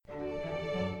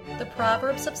The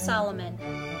Proverbs of Solomon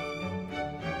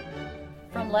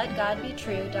from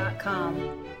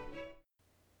LetGodBetrue.com.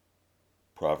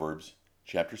 Proverbs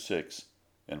chapter 6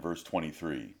 and verse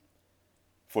 23.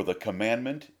 For the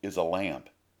commandment is a lamp,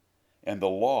 and the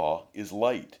law is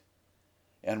light,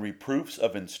 and reproofs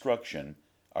of instruction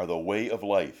are the way of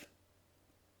life.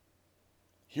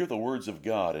 Hear the words of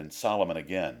God and Solomon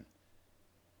again.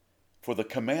 For the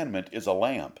commandment is a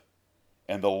lamp,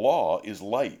 and the law is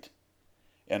light,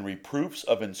 and reproofs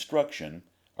of instruction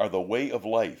are the way of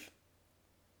life.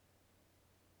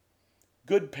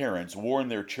 Good parents warn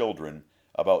their children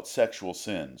about sexual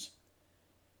sins.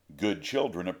 Good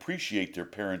children appreciate their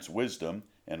parents' wisdom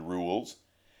and rules,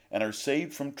 and are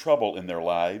saved from trouble in their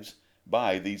lives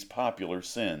by these popular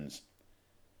sins.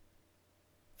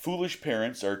 Foolish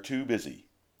parents are too busy,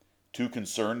 too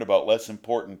concerned about less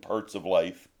important parts of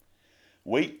life,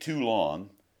 wait too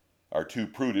long, are too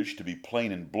prudish to be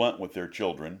plain and blunt with their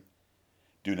children,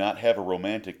 do not have a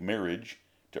romantic marriage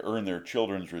to earn their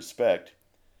children's respect,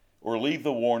 or leave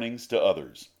the warnings to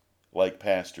others, like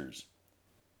pastors.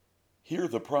 Hear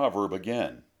the proverb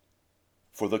again.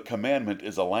 For the commandment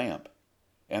is a lamp,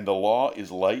 and the law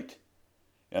is light,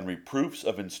 and reproofs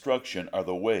of instruction are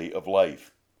the way of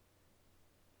life.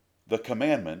 The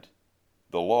commandment,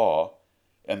 the law,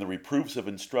 and the reproofs of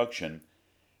instruction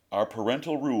are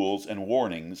parental rules and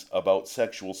warnings about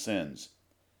sexual sins.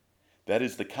 That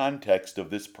is the context of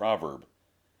this proverb.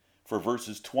 For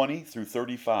verses 20 through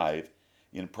 35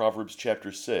 in Proverbs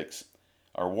chapter 6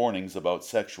 are warnings about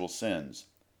sexual sins.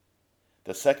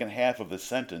 The second half of the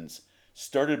sentence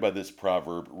started by this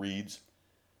proverb reads,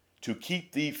 To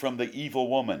keep thee from the evil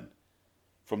woman,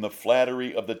 from the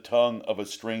flattery of the tongue of a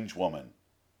strange woman.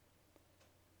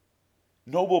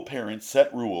 Noble parents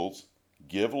set rules,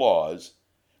 give laws,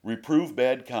 reprove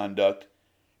bad conduct,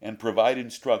 and provide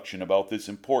instruction about this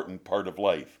important part of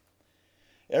life.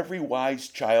 Every wise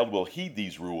child will heed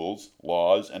these rules,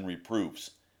 laws, and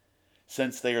reproofs,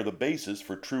 since they are the basis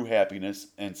for true happiness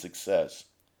and success.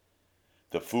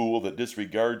 The fool that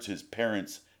disregards his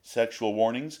parents' sexual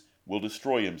warnings will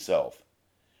destroy himself,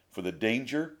 for the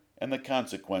danger and the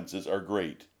consequences are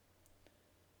great.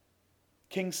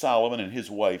 King Solomon and his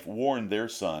wife warned their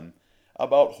son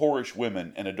about whorish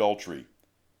women and adultery.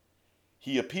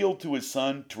 He appealed to his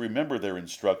son to remember their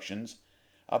instructions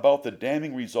about the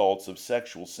damning results of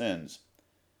sexual sins.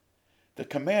 The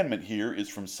commandment here is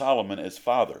from Solomon as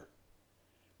father.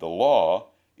 The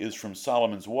law is from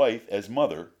Solomon's wife as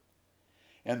mother,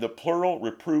 and the plural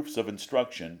reproofs of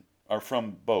instruction are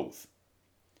from both.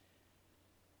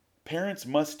 Parents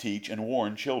must teach and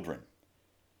warn children,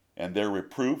 and their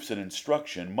reproofs and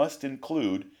instruction must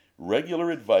include regular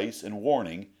advice and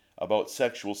warning about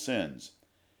sexual sins,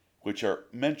 which are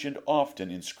mentioned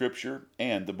often in Scripture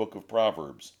and the book of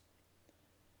Proverbs.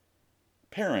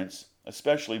 Parents,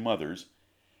 especially mothers,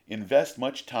 invest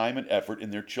much time and effort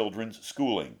in their children's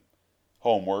schooling,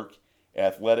 homework,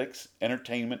 athletics,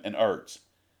 entertainment, and arts.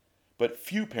 But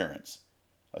few parents,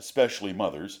 especially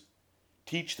mothers,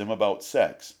 teach them about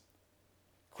sex.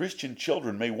 Christian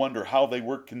children may wonder how they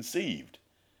were conceived,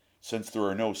 since there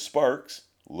are no sparks,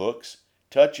 looks,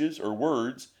 touches, or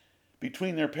words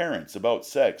between their parents about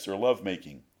sex or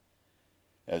lovemaking.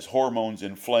 As hormones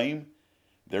inflame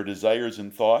their desires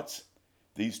and thoughts,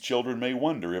 these children may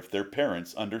wonder if their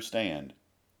parents understand.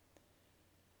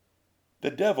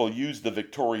 The devil used the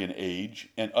Victorian age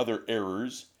and other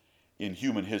eras in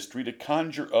human history to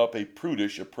conjure up a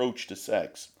prudish approach to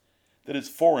sex that is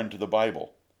foreign to the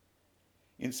Bible.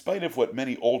 In spite of what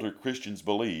many older Christians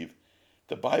believe,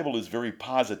 the Bible is very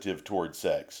positive toward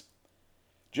sex.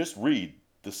 Just read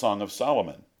the Song of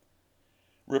Solomon.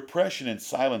 Repression and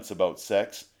silence about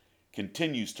sex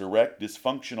continues to wreak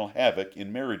dysfunctional havoc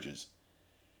in marriages,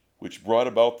 which brought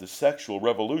about the sexual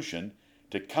revolution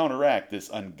to counteract this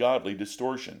ungodly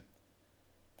distortion.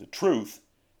 The truth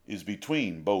is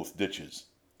between both ditches.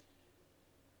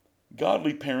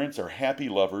 Godly parents are happy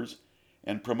lovers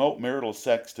and promote marital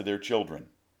sex to their children,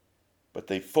 but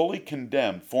they fully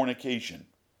condemn fornication,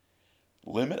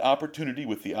 limit opportunity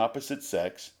with the opposite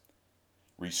sex,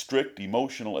 restrict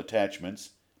emotional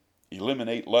attachments,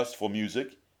 eliminate lustful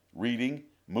music, reading,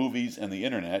 movies, and the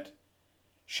internet,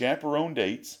 chaperone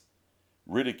dates,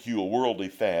 ridicule worldly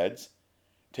fads,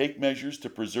 take measures to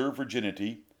preserve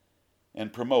virginity,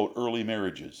 and promote early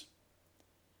marriages.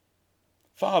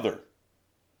 Father,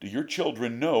 do your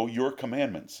children know your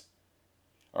commandments?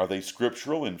 Are they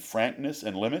scriptural in frankness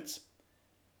and limits?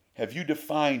 Have you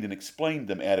defined and explained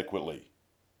them adequately?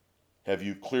 Have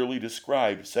you clearly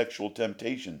described sexual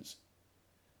temptations?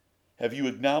 Have you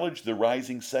acknowledged the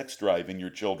rising sex drive in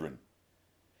your children?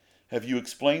 Have you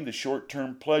explained the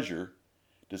short-term pleasure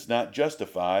does not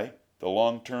justify the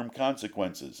long-term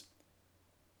consequences?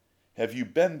 Have you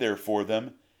been there for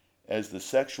them as the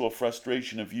sexual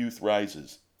frustration of youth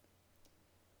rises?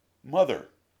 Mother,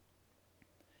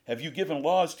 have you given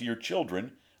laws to your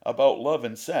children about love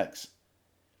and sex?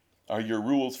 Are your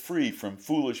rules free from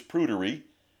foolish prudery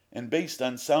and based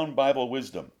on sound Bible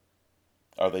wisdom?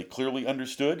 Are they clearly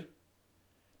understood?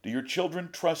 Do your children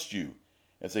trust you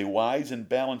as a wise and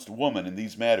balanced woman in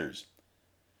these matters?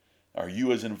 Are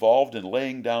you as involved in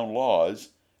laying down laws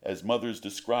as mothers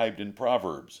described in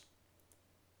Proverbs?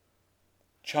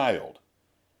 Child,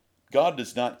 God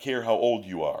does not care how old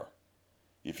you are.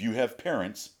 If you have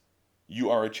parents,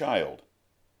 you are a child.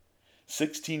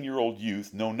 16-year-old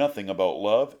youth know nothing about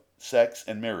love, sex,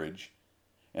 and marriage,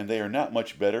 and they are not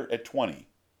much better at 20.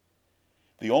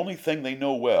 The only thing they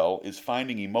know well is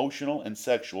finding emotional and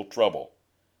sexual trouble.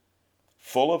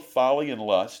 Full of folly and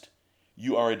lust,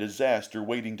 you are a disaster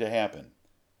waiting to happen.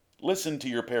 Listen to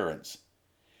your parents.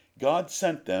 God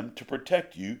sent them to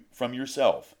protect you from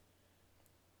yourself.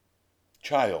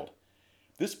 Child,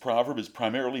 this proverb is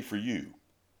primarily for you.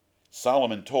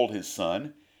 Solomon told his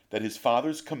son that his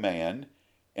father's command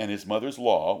and his mother's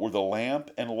law were the lamp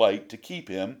and light to keep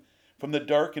him from the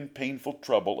dark and painful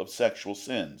trouble of sexual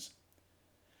sins.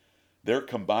 Their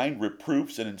combined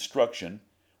reproofs and instruction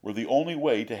were the only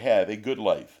way to have a good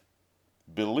life.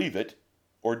 Believe it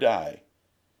or die.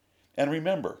 And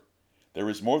remember, there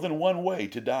is more than one way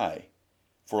to die,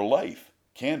 for life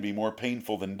can be more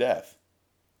painful than death.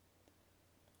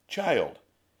 Child,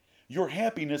 your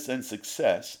happiness and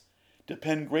success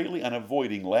depend greatly on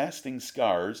avoiding lasting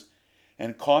scars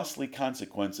and costly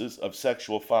consequences of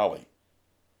sexual folly.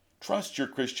 Trust your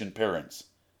Christian parents,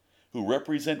 who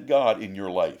represent God in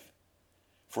your life,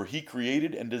 for He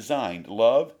created and designed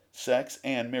love, sex,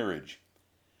 and marriage.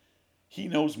 He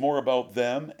knows more about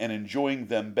them and enjoying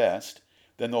them best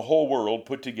than the whole world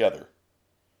put together.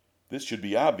 This should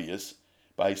be obvious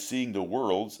by seeing the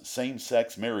world's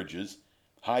same-sex marriages,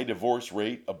 high divorce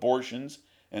rate, abortions,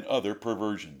 and other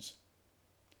perversions.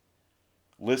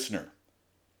 Listener,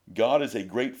 God is a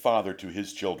great father to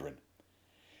His children.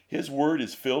 His word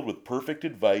is filled with perfect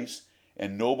advice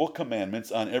and noble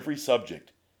commandments on every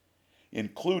subject,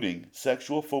 including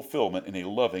sexual fulfillment in a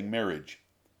loving marriage.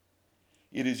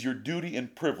 It is your duty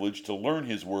and privilege to learn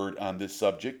His word on this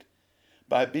subject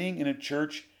by being in a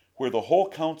church where the whole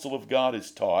counsel of God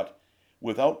is taught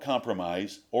without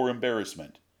compromise or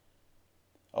embarrassment.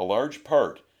 A large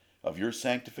part of your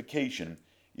sanctification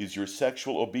is your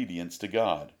sexual obedience to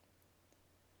God.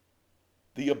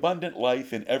 The abundant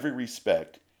life in every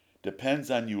respect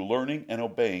depends on you learning and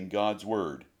obeying God's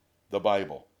Word, the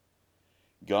Bible.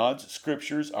 God's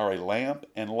scriptures are a lamp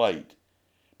and light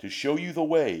to show you the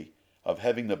way of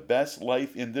having the best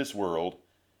life in this world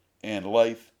and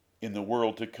life in the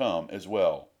world to come as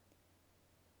well.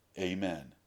 Amen.